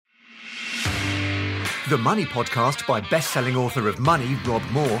The Money Podcast by best-selling author of Money, Rob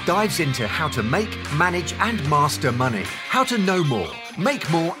Moore, dives into how to make, manage and master money. How to know more, make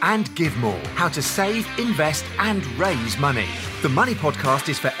more and give more. How to save, invest and raise money. The Money Podcast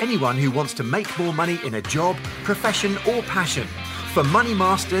is for anyone who wants to make more money in a job, profession or passion. For money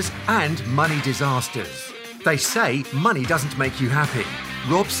masters and money disasters. They say money doesn't make you happy.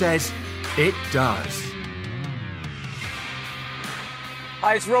 Rob says it does.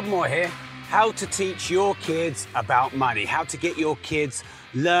 Hi, it's Rob Moore here. How to teach your kids about money. How to get your kids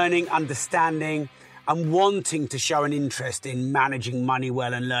learning, understanding, and wanting to show an interest in managing money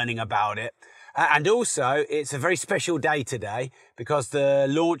well and learning about it. And also, it's a very special day today because the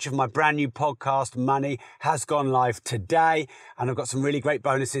launch of my brand new podcast, Money, has gone live today. And I've got some really great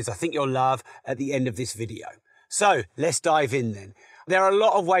bonuses I think you'll love at the end of this video. So let's dive in then. There are a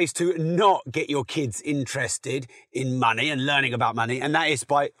lot of ways to not get your kids interested in money and learning about money, and that is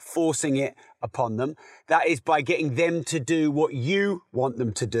by forcing it upon them. That is by getting them to do what you want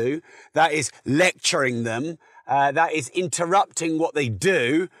them to do. That is lecturing them. That is interrupting what they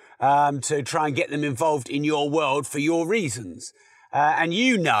do to try and get them involved in your world for your reasons. And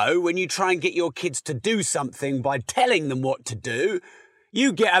you know, when you try and get your kids to do something by telling them what to do,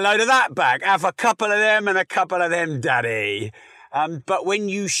 you get a load of that back. Have a couple of them and a couple of them, daddy. But when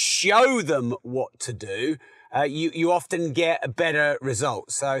you show them what to do, you often get a better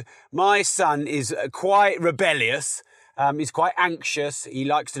result. So my son is quite rebellious. He's quite anxious. He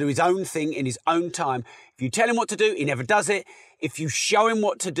likes to do his own thing in his own time. If you tell him what to do, he never does it. If you show him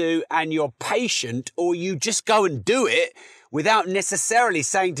what to do and you're patient, or you just go and do it without necessarily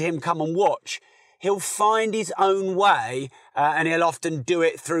saying to him, come and watch, he'll find his own way and he'll often do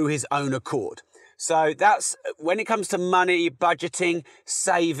it through his own accord. So that's when it comes to money, budgeting,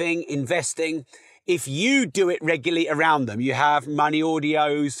 saving, investing. If you do it regularly around them, you have money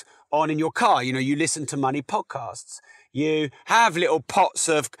audios on in your car. You know, you listen to money podcasts. You have little pots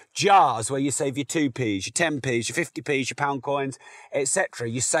of jars where you save your 2p's, your 10p's, your 50p's, your pound coins, etc.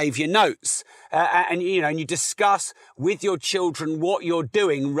 You save your notes and you discuss with your children what you're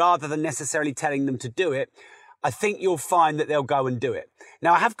doing rather than necessarily telling them to do it. I think you'll find that they'll go and do it.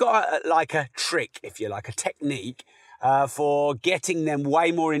 Now, I have got a trick, if you like, a technique for getting them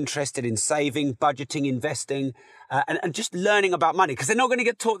way more interested in saving, budgeting, investing, and just learning about money, because they're not going to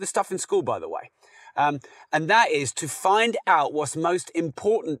get taught this stuff in school, by the way. And that is to find out what's most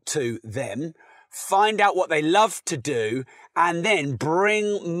important to them, find out what they love to do, and then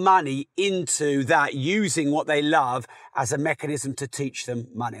bring money into that using what they love as a mechanism to teach them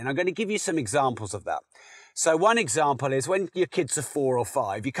money. And I'm going to give you some examples of that. So one example is when your kids are 4 or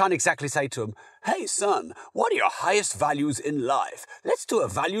 5, you can't exactly say to them, hey son, what are your highest values in life? Let's do a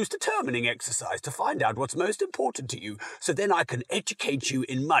values determining exercise to find out what's most important to you, so then I can educate you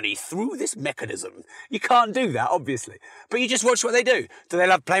in money through this mechanism. You can't do that, obviously, but you just watch what they do. Do they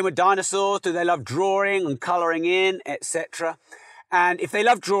love playing with dinosaurs? Do they love drawing and colouring in, etc.? And if they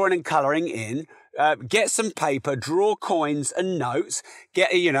love drawing and colouring in, get some paper, draw coins and notes,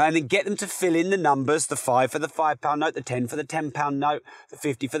 and then get them to fill in the numbers, the 5 for the £5 note, the 10 for the £10 note, the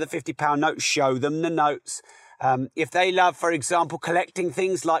 50 for the £50 note, show them the notes. If they love, for example, collecting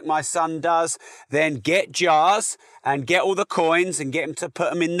things like my son does, then get jars and get all the coins and get them to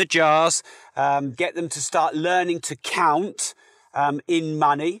put them in the jars, get them to start learning to count in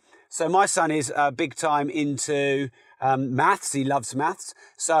money. So my son is big time into maths. He loves maths.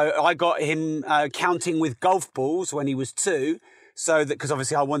 So I got him counting with golf balls when he was 2. So that, because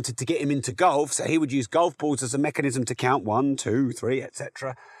obviously I wanted to get him into golf. So he would use golf balls as a mechanism to count 1, 2, 3,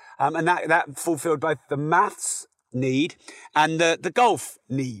 etc. And that fulfilled both the maths need and the golf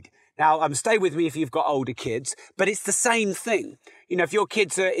need. Now, stay with me if you've got older kids, but it's the same thing. You know, if your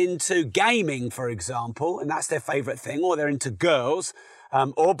kids are into gaming, for example, and that's their favourite thing, or they're into girls,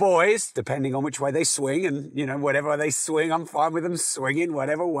 or boys, depending on which way they swing. And, whatever they swing, I'm fine with them swinging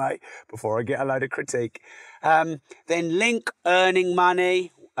whatever way before I get a load of critique. Then link earning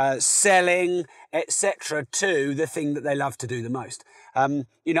money, selling, etc. to the thing that they love to do the most. I'm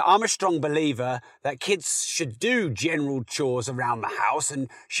a strong believer that kids should do general chores around the house and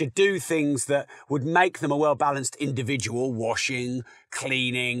should do things that would make them a well-balanced individual, washing,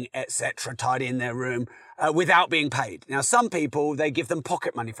 cleaning, etc., tidying their room, without being paid. Now, some people, they give them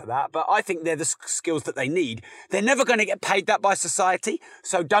pocket money for that, but I think they're the skills that they need. They're never going to get paid that by society,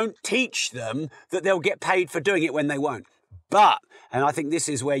 so don't teach them that they'll get paid for doing it when they won't. But, and I think this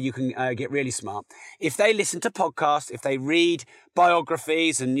is where you can get really smart, if they listen to podcasts, if they read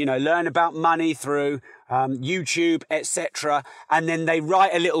biographies and, learn about money through YouTube, etc., and then they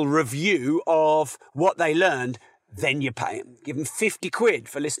write a little review of what they learned, then you pay them. Give them 50 quid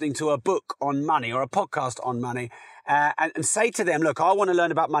for listening to a book on money or a podcast on money. And say to them, look, I want to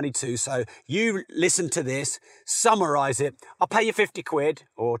learn about money too. So you listen to this, summarize it. I'll pay you 50 quid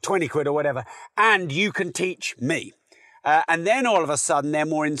or 20 quid or whatever. And you can teach me. And then all of a sudden they're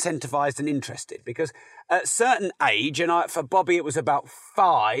more incentivized and interested, because at a certain age, and for Bobby, it was about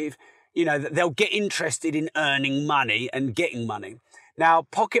 5, they'll get interested in earning money and getting money. Now,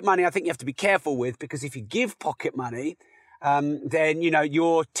 pocket money, I think you have to be careful with, because if you give pocket money, then,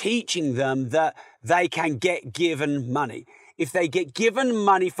 you're teaching them that they can get given money. If they get given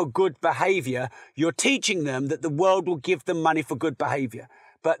money for good behavior, you're teaching them that the world will give them money for good behavior.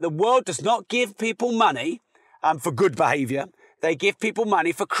 But the world does not give people money for good behavior. They give people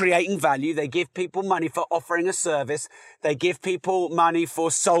money for creating value. They give people money for offering a service. They give people money for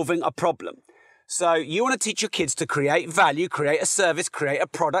solving a problem. So you want to teach your kids to create value, create a service, create a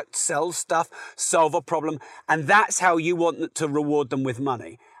product, sell stuff, solve a problem. And that's how you want to reward them with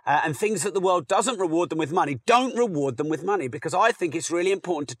money. And things that the world doesn't reward them with money, don't reward them with money, because I think it's really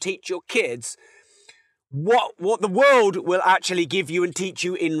important to teach your kids what the world will actually give you and teach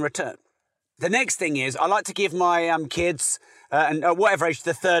you in return. The next thing is, I like to give my kids, and at whatever age,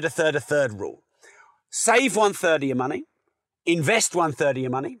 the third rule. Save 1/3 of your money, invest 1/3 of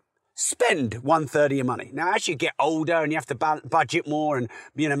your money, spend 1/3 of your money. Now, as you get older and you have to budget more and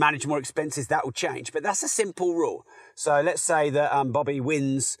manage more expenses, that will change. But that's a simple rule. So let's say that Bobby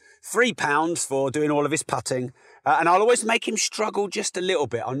wins £3 for doing all of his putting, and I'll always make him struggle just a little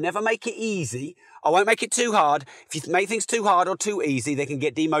bit. I'll never make it easy. I won't make it too hard. If you make things too hard or too easy, they can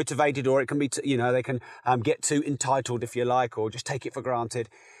get demotivated, or it can be, they can get too entitled, if you like, or just take it for granted.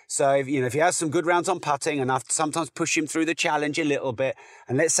 So, if he has some good rounds on putting, and I have to sometimes push him through the challenge a little bit,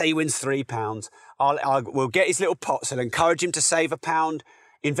 and let's say he wins £3, we'll get his little pots and encourage him to save £1,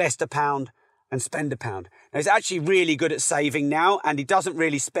 invest £1, and spend £1. Now, he's actually really good at saving now, and he doesn't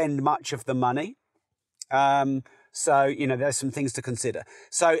really spend much of the money. So, there's some things to consider.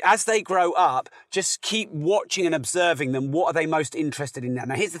 So as they grow up, just keep watching and observing them. What are they most interested in now?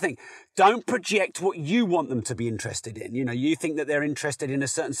 Now, here's the thing. Don't project what you want them to be interested in. You think that they're interested in a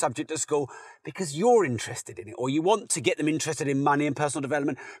certain subject at school because you're interested in it, or you want to get them interested in money and personal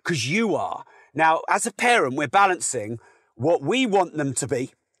development because you are. Now, as a parent, we're balancing what we want them to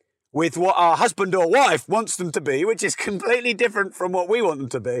be with what our husband or wife wants them to be, which is completely different from what we want them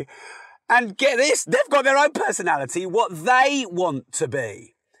to be. And get this, they've got their own personality, what they want to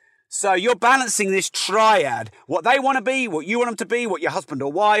be. So you're balancing this triad, what they want to be, what you want them to be, what your husband or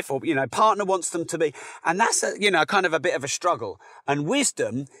wife or, partner wants them to be. And that's, kind of a bit of a struggle. And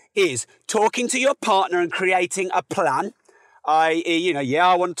wisdom is talking to your partner and creating a plan. I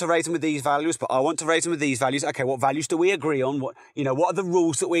want to raise them with these values, but I want to raise them with these values. Okay, what values do we agree on? What are the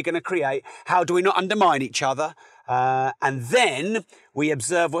rules that we're going to create? How do we not undermine each other? And then we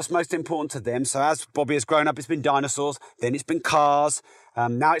observe what's most important to them. So as Bobby has grown up, it's been dinosaurs, then it's been cars,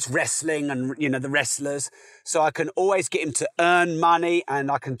 now it's wrestling and, the wrestlers. So I can always get him to earn money,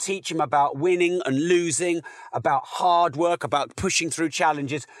 and I can teach him about winning and losing, about hard work, about pushing through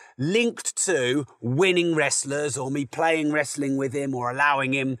challenges linked to winning wrestlers, or me playing wrestling with him, or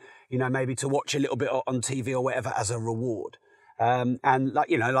allowing him, maybe to watch a little bit on TV or whatever as a reward. And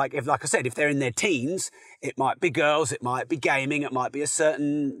like I said, if they're in their teens, it might be girls, it might be gaming, it might be a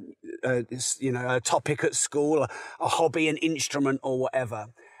certain, a topic at school, a hobby, an instrument or whatever,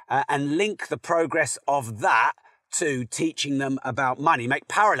 and link the progress of that to teaching them about money. Make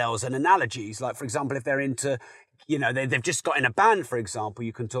parallels and analogies. Like, for example, if they're into, they've just got in a band, for example,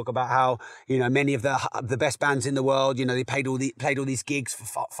 you can talk about how, many of the best bands in the world, they played all these gigs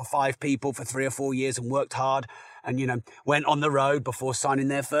for 5 people for 3 or 4 years and worked hard. And, went on the road before signing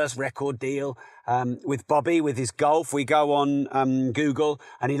their first record deal. With Bobby, with his golf, we go on Google,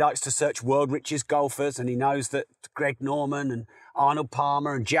 and he likes to search world richest golfers, and he knows that Greg Norman and Arnold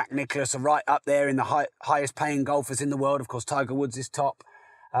Palmer and Jack Nicklaus are right up there in the highest paying golfers in the world. Of course, Tiger Woods is top.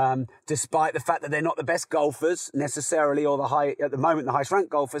 Despite the fact that they're not the best golfers necessarily, or at the moment, the highest ranked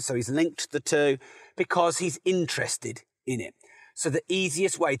golfers. So he's linked the two because he's interested in it. So the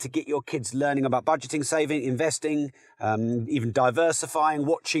easiest way to get your kids learning about budgeting, saving, investing, even diversifying,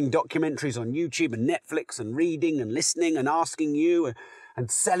 watching documentaries on YouTube and Netflix, and reading and listening and asking you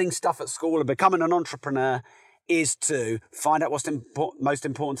and selling stuff at school and becoming an entrepreneur, is to find out what's most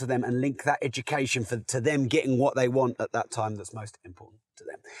important to them and link that education to them getting what they want at that time that's most important to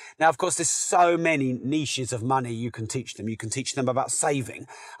them. Now, of course, there's so many niches of money you can teach them. You can teach them about saving.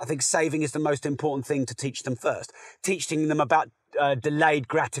 I think saving is the most important thing to teach them first. Teaching them about delayed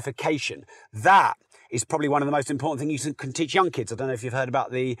gratification. That is probably one of the most important things you can teach young kids. I don't know if you've heard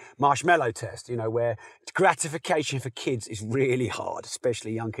about the marshmallow test, where gratification for kids is really hard,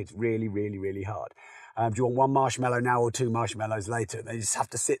 especially young kids, really, really, really hard. Do you want one marshmallow now or 2 marshmallows later? They just have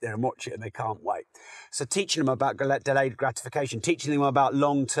to sit there and watch it and they can't wait. So teaching them about delayed gratification, teaching them about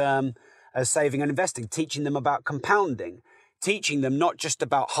long-term saving and investing, teaching them about compounding, teaching them not just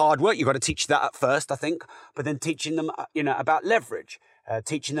about hard work. You've got to teach that at first, I think, but then teaching them, about leverage,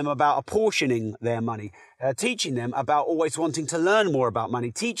 teaching them about apportioning their money, teaching them about always wanting to learn more about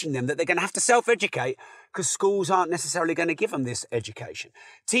money, teaching them that they're going to have to self-educate because schools aren't necessarily going to give them this education,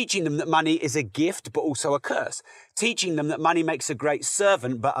 teaching them that money is a gift but also a curse, teaching them that money makes a great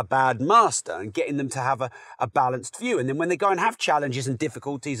servant but a bad master, and getting them to have a balanced view. And then when they go and have challenges and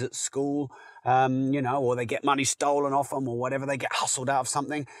difficulties at school, or they get money stolen off them or whatever, they get hustled out of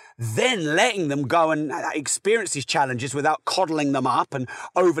something, then letting them go and experience these challenges without coddling them up and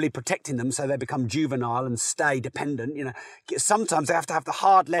overly protecting them so they become juvenile and stay dependent. Sometimes they have to have the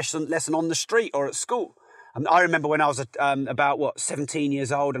hard lesson on the street or at school. I remember when I was about 17 years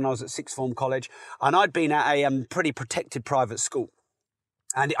old and I was at sixth form college, and I'd been at a pretty protected private school.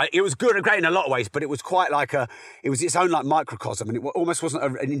 And it was good and great in a lot of ways, but it was quite like it was its own like microcosm, and it almost wasn't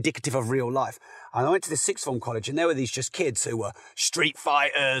an indicative of real life. And I went to this sixth form college, and there were these just kids who were street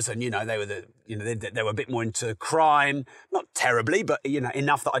fighters, and they were they were a bit more into crime, not terribly, but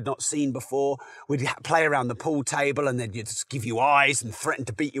enough that I'd not seen before. We'd play around the pool table, and they'd just give you eyes and threaten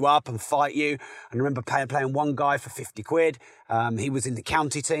to beat you up and fight you. And I remember playing one guy for 50 quid. He was in the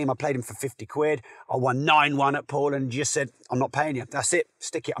county team. I played him for 50 quid. I won 9-1 at pool and just said, I'm not paying you. That's it.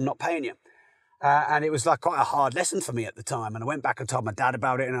 Stick it. I'm not paying you. And it was like quite a hard lesson for me at the time. And I went back and told my dad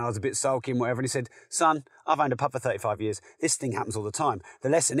about it, and I was a bit sulky and whatever. And he said, son, I've owned a pub for 35 years. This thing happens all the time. The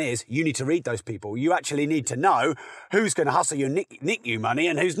lesson is you need to read those people. You actually need to know who's going to hustle you and nick you money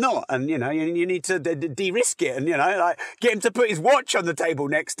and who's not. And, you need to de-risk it and, get him to put his watch on the table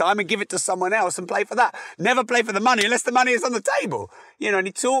next time and give it to someone else and play for that. Never play for the money unless the money is on the table. And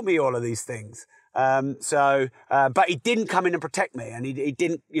he taught me all of these things. But he didn't come in and protect me, and he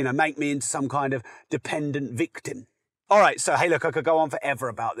didn't, make me into some kind of dependent victim. All right. So, hey, look, I could go on forever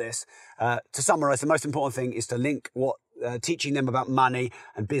about this. To summarize, the most important thing is to link teaching them about money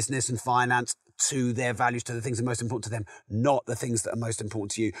and business and finance to their values, to the things that are most important to them, not the things that are most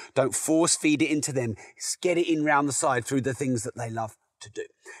important to you. Don't force feed it into them. Get it in round the side through the things that they love to do.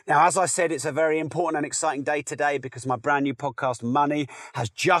 Now, as I said, it's a very important and exciting day today because my brand new podcast, Money, has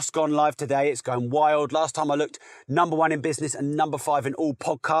just gone live today. It's going wild. Last time I looked, #1 in business and #5 in all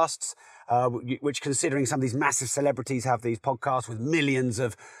podcasts, which, considering some of these massive celebrities have these podcasts with millions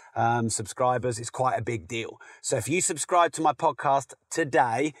of subscribers, it's quite a big deal. So if you subscribe to my podcast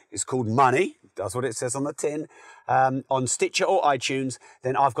today, it's called Money. That's what it says on the tin, on Stitcher or iTunes,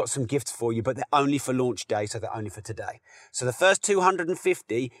 then I've got some gifts for you, but they're only for launch day, so they're only for today. So the first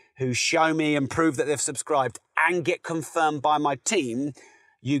 250 who show me and prove that they've subscribed and get confirmed by my team,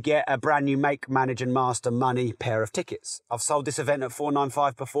 you get a brand new Make, Manage and Master Money pair of tickets. I've sold this event at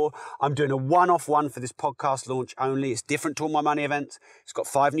 $495 before. I'm doing a one-off one for this podcast launch only. It's different to all my money events. It's got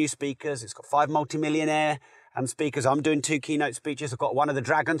 5 new speakers. It's got 5 multimillionaire speakers. I'm doing 2 keynote speeches. I've got one of the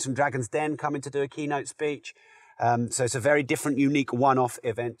Dragons from Dragon's Den coming to do a keynote speech. So it's a very different, unique one-off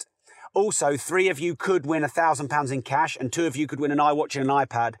event. Also, 3 of you could win £1,000 in cash and 2 of you could win an iWatch and an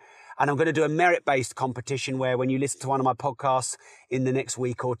iPad. And I'm going to do a merit-based competition where when you listen to one of my podcasts in the next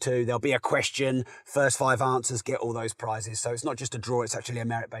week or 2, there'll be a question, first 5 answers, get all those prizes. So it's not just a draw, it's actually a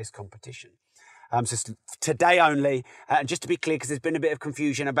merit-based competition. So it's today only. And just to be clear, because there's been a bit of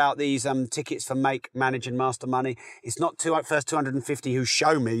confusion about these tickets for Make, Manage and Master Money. It's not first 250 who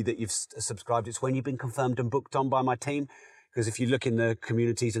show me that you've subscribed. It's when you've been confirmed and booked on by my team. Because if you look in the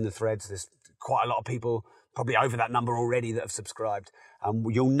communities and the threads, there's quite a lot of people, probably over that number already, that have subscribed.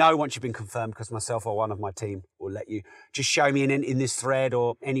 You'll know once you've been confirmed because myself or one of my team will let you. Just show me in this thread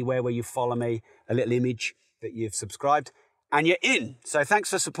or anywhere where you follow me a little image that you've subscribed and you're in. So thanks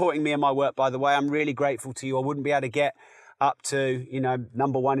for supporting me and my work, by the way. I'm really grateful to you. I wouldn't be able to get up to,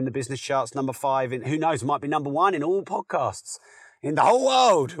 #1 in the business charts, #5 in, who knows, it might be #1 in all podcasts in the whole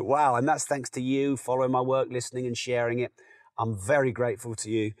world. Wow. And that's thanks to you following my work, listening and sharing it. I'm very grateful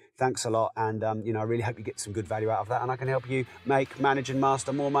to you. Thanks a lot. And, I really hope you get some good value out of that. And I can help you make, manage and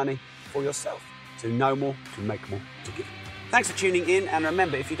master more money for yourself. To know more, to make more, to give. Thanks for tuning in. And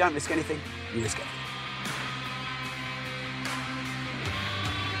remember, if you don't risk anything, you risk everything.